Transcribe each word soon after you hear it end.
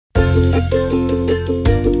Hello,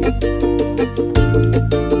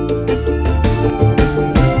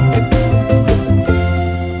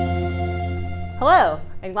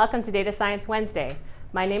 and welcome to Data Science Wednesday.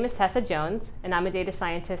 My name is Tessa Jones, and I'm a data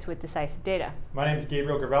scientist with Decisive Data. My name is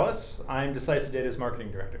Gabriel Gravelis. I'm Decisive Data's marketing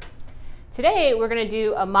director. Today, we're going to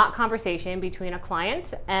do a mock conversation between a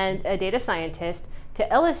client and a data scientist to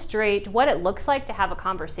illustrate what it looks like to have a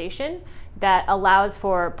conversation that allows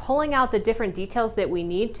for pulling out the different details that we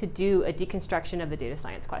need to do a deconstruction of a data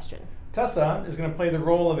science question. Tessa is going to play the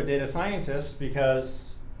role of a data scientist because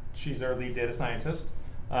she's our lead data scientist.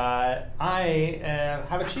 I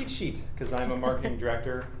have a cheat sheet because I'm a marketing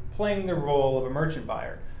director playing the role of a merchant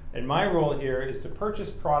buyer. And my role here is to purchase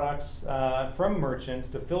products from merchants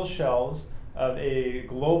to fill shelves of a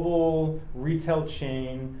global retail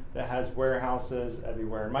chain that has warehouses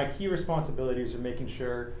everywhere. And my key responsibilities are making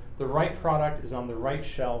sure the right product is on the right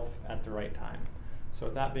shelf at the right time. So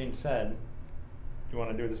with that being said, do you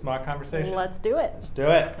want to do this mock conversation? Let's do it. Let's do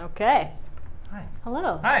it. Okay. Hi.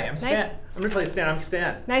 Hello. Hi, I'm Stan. I'm going to play Stan. I'm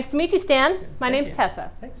Stan. Nice to meet you, Stan. My Thank name's you.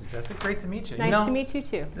 Tessa. Thanks, Jessica. Great to meet you. Nice to meet you,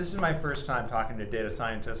 too. This is my first time talking to a data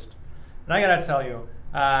scientist. And I got to tell you,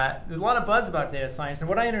 there's a lot of buzz about data science. And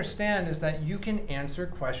what I understand is that you can answer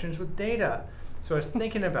questions with data. So I was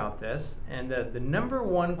thinking about this. And the number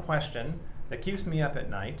one question that keeps me up at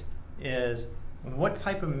night is, what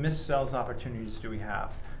type of missed sales opportunities do we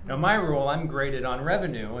have? Now, my role, I'm graded on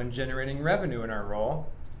revenue and generating revenue in our role.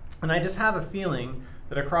 And I just have a feeling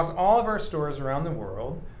that across all of our stores around the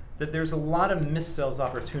world, that there's a lot of missed sales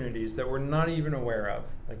opportunities that we're not even aware of.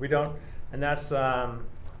 Like we don't, and that's,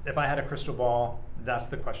 if I had a crystal ball, that's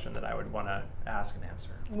the question that I would want to ask and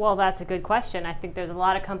answer. Well, that's a good question. I think there's a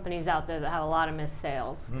lot of companies out there that have a lot of missed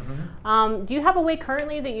sales. Mm-hmm. Do you have a way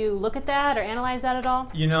currently that you look at that or analyze that at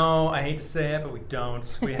all? You know, I hate to say it, but we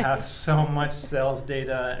don't. We have so much sales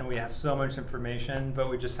data and we have so much information,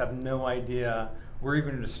 but we just have no idea where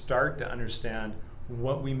even to start to understand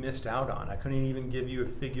what we missed out on. I couldn't even give you a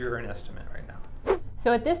figure or an estimate right now.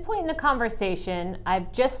 So at this point in the conversation,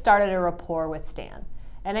 I've just started a rapport with Stan.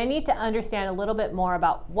 And I need to understand a little bit more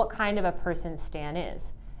about what kind of a person Stan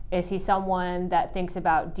is. Is he someone that thinks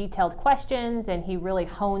about detailed questions and he really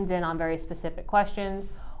hones in on very specific questions?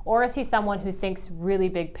 Or is he someone who thinks really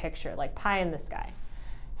big picture, like pie in the sky?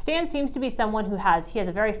 Stan seems to be someone who has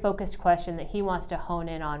a very focused question that he wants to hone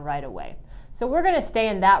in on right away. So we're going to stay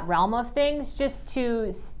in that realm of things just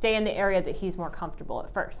to stay in the area that he's more comfortable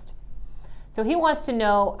at first. So he wants to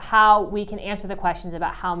know how we can answer the questions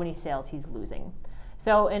about how many sales he's losing.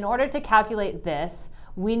 So in order to calculate this,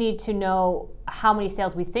 we need to know how many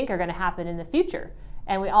sales we think are going to happen in the future.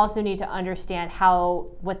 And we also need to understand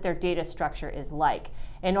what their data structure is like.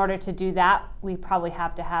 In order to do that, we probably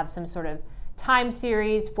have to have some sort of time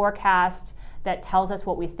series forecast that tells us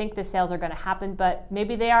what we think the sales are going to happen, but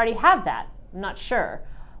maybe they already have that. I'm not sure.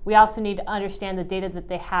 We also need to understand the data that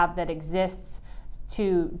they have that exists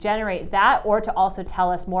to generate that, or to also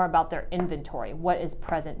tell us more about their inventory, what is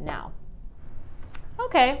present now.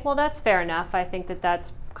 Okay, well that's fair enough. I think that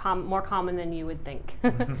that's more common than you would think.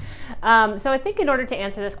 So I think in order to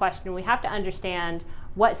answer this question, we have to understand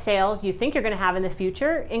what sales you think you're going to have in the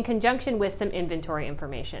future in conjunction with some inventory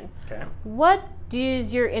information. Okay. What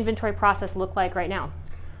does your inventory process look like right now?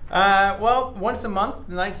 Well, once a month,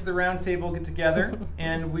 the Knights of the Round Table get together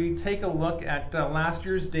and we take a look at last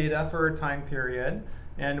year's data for a time period.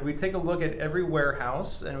 And we take a look at every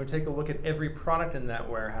warehouse and we take a look at every product in that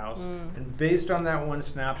warehouse. And based on that one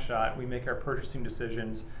snapshot, we make our purchasing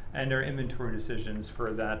decisions and our inventory decisions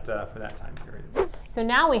for that time period. So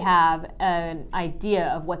now we have an idea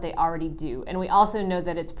of what they already do. And we also know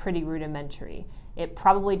that it's pretty rudimentary. It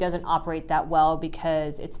probably doesn't operate that well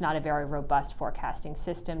because it's not a very robust forecasting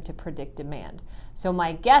system to predict demand. So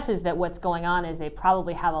my guess is that what's going on is they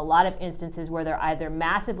probably have a lot of instances where they're either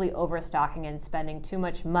massively overstocking and spending too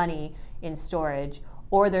much money in storage,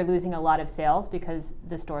 or they're losing a lot of sales because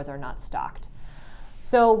the stores are not stocked.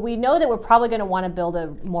 So we know that we're probably going to want to build a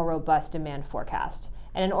more robust demand forecast.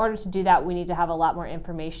 And in order to do that, we need to have a lot more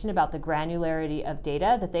information about the granularity of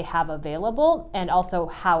data that they have available and also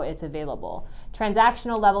how it's available.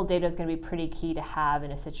 Transactional level data is going to be pretty key to have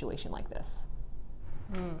in a situation like this.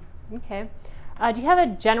 Okay. Do you have a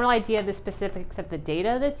general idea of the specifics of the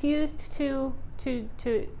data that's used to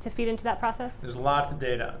feed into that process? There's lots of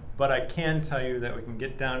data, but I can tell you that we can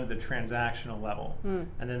get down to the transactional level. And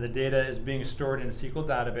then the data is being stored in a SQL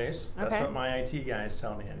database. That's what my IT guys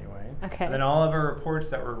tell me anyway. Okay. And then all of our reports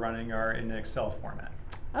that we're running are in Excel format.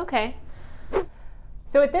 Okay.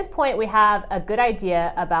 So at this point, we have a good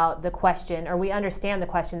idea about the question, or we understand the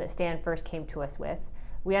question that Stan first came to us with.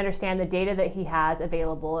 We understand the data that he has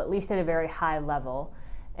available, at least at a very high level.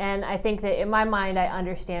 And I think that in my mind, I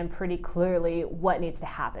understand pretty clearly what needs to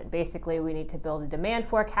happen. Basically, we need to build a demand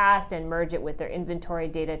forecast and merge it with their inventory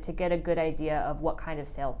data to get a good idea of what kind of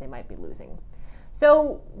sales they might be losing.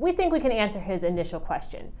 So we think we can answer his initial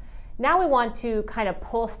question. Now we want to kind of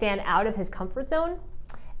pull Stan out of his comfort zone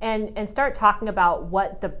and start talking about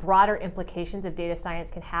what the broader implications of data science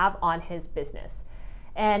can have on his business.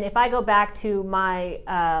 And if I go back to my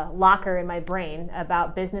locker in my brain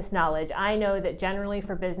about business knowledge, I know that generally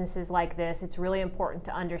for businesses like this, it's really important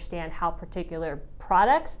to understand how particular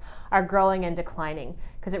products are growing and declining,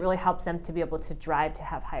 because it really helps them to be able to drive to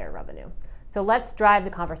have higher revenue. So let's drive the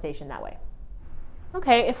conversation that way.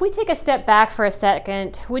 Okay, if we take a step back for a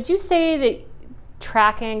second, would you say that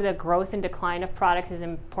tracking the growth and decline of products is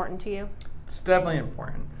important to you? It's definitely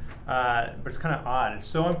important, but it's kind of odd. It's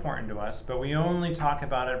so important to us, but we only talk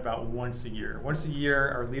about it about once a year. Once a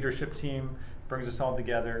year, our leadership team brings us all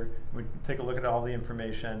together. We take a look at all the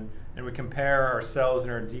information, and we compare our sales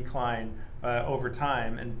and our decline over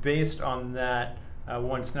time. And based on that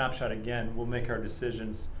one snapshot, again, we'll make our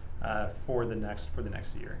decisions for the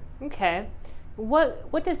next year. Okay.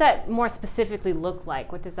 What does that more specifically look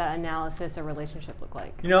like? What does that analysis or relationship look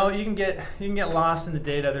like? You know, you can get lost in the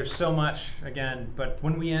data. There's so much, again, but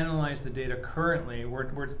when we analyze the data currently,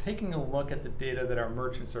 we're taking a look at the data that our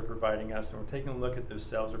merchants are providing us, and we're taking a look at those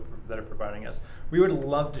sales that are providing us. We would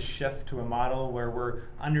love to shift to a model where we're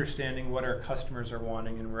understanding what our customers are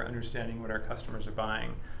wanting and we're understanding what our customers are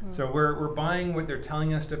buying. Mm. So we're buying what they're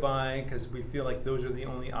telling us to buy because we feel like those are the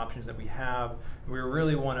only options that we have. We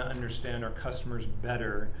really want to understand our customers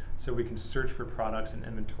better so we can search for products and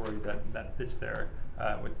inventory that fits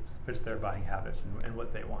their buying habits and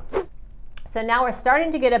what they want. So now we're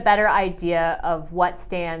starting to get a better idea of what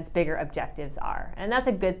Stan's bigger objectives are. And that's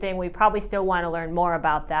a good thing. We probably still want to learn more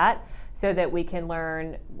about that so that we can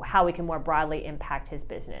learn how we can more broadly impact his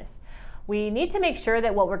business. We need to make sure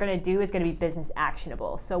that what we're going to do is going to be business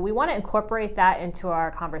actionable. So we want to incorporate that into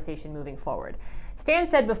our conversation moving forward. Stan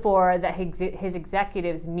said before that his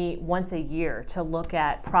executives meet once a year to look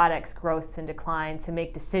at products' growth and decline to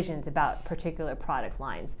make decisions about particular product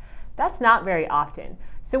lines. That's not very often.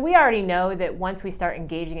 So we already know that once we start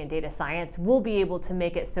engaging in data science, we'll be able to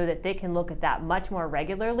make it so that they can look at that much more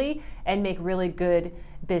regularly and make really good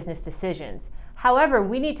business decisions. However,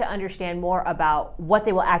 we need to understand more about what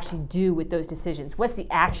they will actually do with those decisions. What's the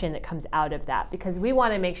action that comes out of that? Because we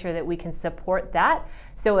want to make sure that we can support that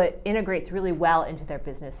so it integrates really well into their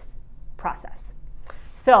business process.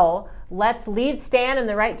 So let's lead Stan in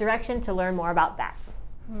the right direction to learn more about that.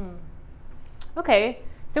 Okay,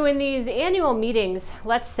 so in these annual meetings,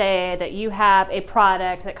 let's say that you have a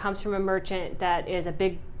product that comes from a merchant that is a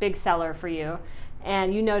big seller for you,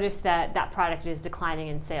 and you notice that that product is declining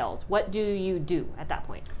in sales. What do you do at that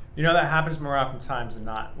point? You know, that happens more often times than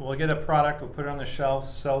not. We'll get a product, we'll put it on the shelf,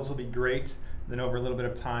 sales will be great, then over a little bit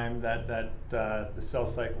of time the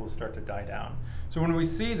sales cycle will start to die down. So when we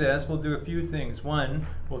see this, we'll do a few things. One,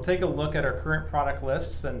 we'll take a look at our current product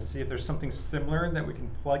lists and see if there's something similar that we can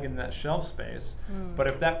plug in that shelf space. But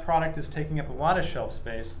if that product is taking up a lot of shelf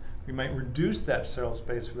space, we might reduce that shelf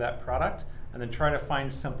space for that product and then try to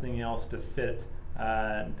find something else to fit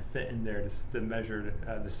in there to measure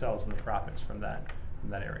the sales and the profits from that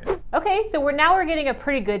area. Okay, so we're getting a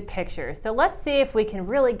pretty good picture. So let's see if we can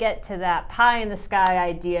really get to that pie in the sky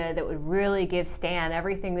idea that would really give Stan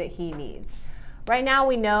everything that he needs. Right now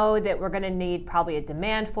we know that we're going to need probably a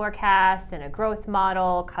demand forecast and a growth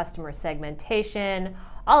model, customer segmentation,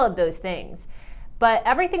 all of those things. But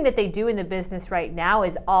everything that they do in the business right now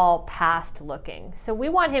is all past looking. So we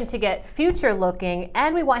want him to get future looking,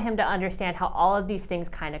 and we want him to understand how all of these things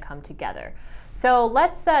kind of come together. So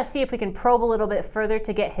let's see if we can probe a little bit further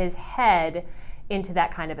to get his head into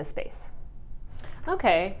that kind of a space.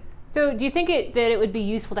 Okay, so do you think that it would be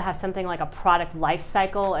useful to have something like a product life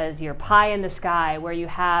cycle as your pie in the sky, where you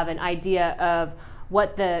have an idea of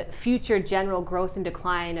what the future general growth and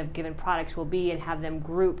decline of given products will be and have them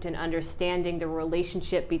grouped, and understanding the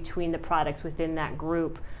relationship between the products within that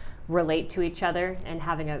group relate to each other, and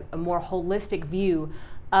having a more holistic view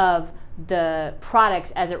of the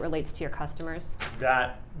products as it relates to your customers?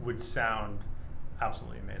 That would sound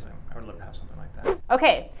absolutely amazing. I would love to have something like that.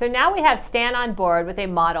 Okay, so now we have Stan on board with a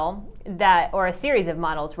model or a series of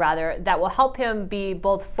models rather, that will help him be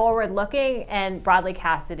both forward-looking and broadly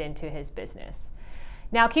casted into his business.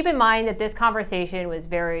 Now keep in mind that this conversation was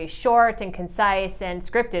very short and concise and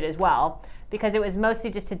scripted as well, because it was mostly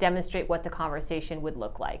just to demonstrate what the conversation would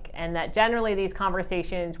look like, and that generally these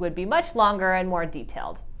conversations would be much longer and more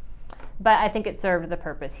detailed. But I think it served the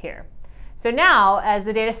purpose here. So now, as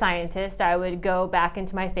the data scientist, I would go back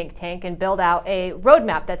into my think tank and build out a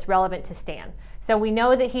roadmap that's relevant to Stan. So we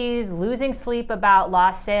know that he's losing sleep about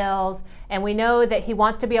lost sales, and we know that he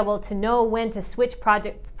wants to be able to know when to switch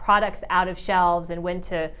products out of shelves and when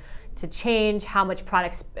to change how much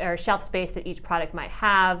product or shelf space that each product might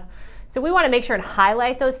have. So we want to make sure and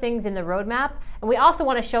highlight those things in the roadmap, and we also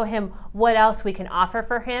want to show him what else we can offer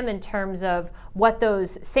for him in terms of what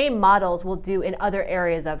those same models will do in other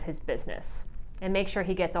areas of his business, and make sure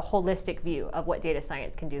he gets a holistic view of what data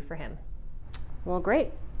science can do for him. Well,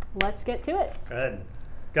 great. Let's get to it. Good.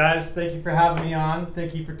 Guys, thank you for having me on.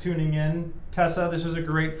 Thank you for tuning in. Tessa, this was a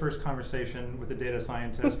great first conversation with a data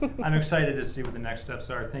scientist. I'm excited to see what the next steps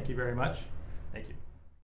are. Thank you very much.